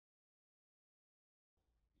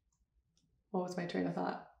What was my train of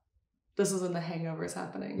thought? This is when the hangover is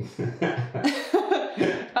happening.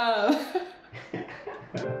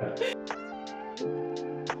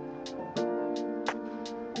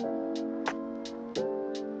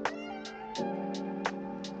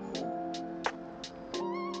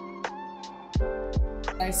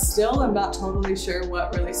 I still am not totally sure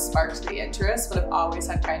what really sparked the interest, but I've always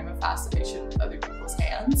had kind of a fascination with other people's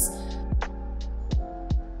hands.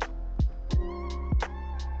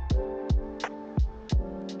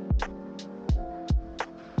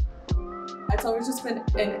 It's always just been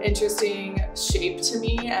an interesting shape to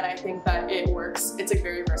me, and I think that it works. It's like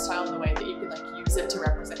very versatile in the way that you can like use it to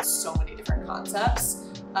represent so many different concepts.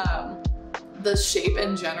 The shape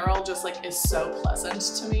in general just like is so pleasant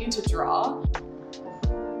to me to draw.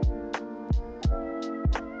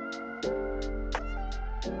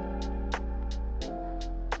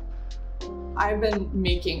 I've been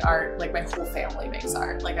making art, like my whole family makes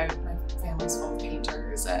art. Like my family's full of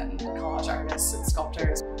painters and collage artists and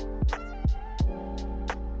sculptors.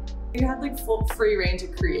 You had like full free reign to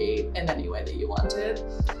create in any way that you wanted,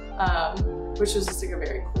 which was just like a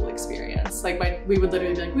very cool experience. Like we would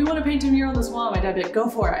literally be like, we want to paint a mural on this wall. My dad would be like, go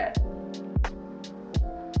for it.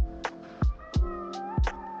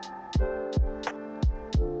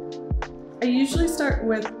 I usually start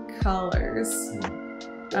with colors,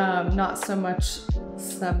 not so much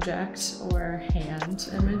subject or hand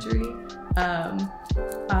imagery.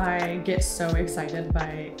 I get so excited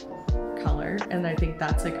by color, and I think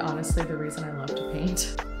that's like honestly the reason I love to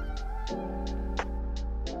paint.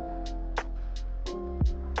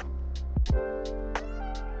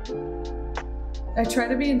 I try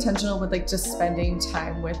to be intentional with like just spending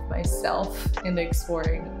time with myself and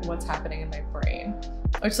exploring what's happening in my brain,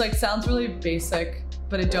 which like sounds really basic,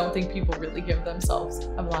 but I don't think people really give themselves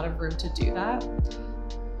a lot of room to do that.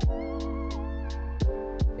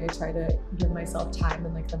 I try to give myself time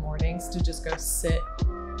in like the mornings to just go sit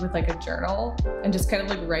with like a journal and just kind of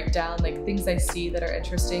like write down like things I see that are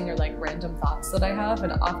interesting or like random thoughts that I have,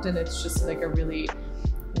 and often it's just like a really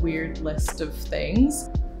weird list of things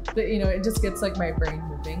that, you know, it just gets like my brain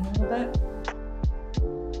moving a little bit.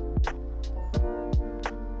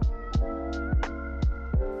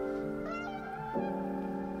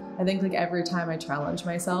 I think like every time I challenge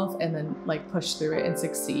myself and then like push through it and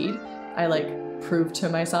succeed, I like prove to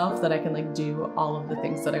myself that I can like do all of the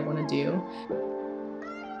things that I want to do.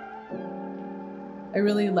 I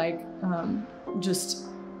really like just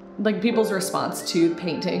like people's response to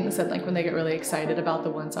paintings, and like when they get really excited about the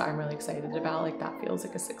ones that I'm really excited about, like that feels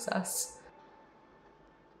like a success.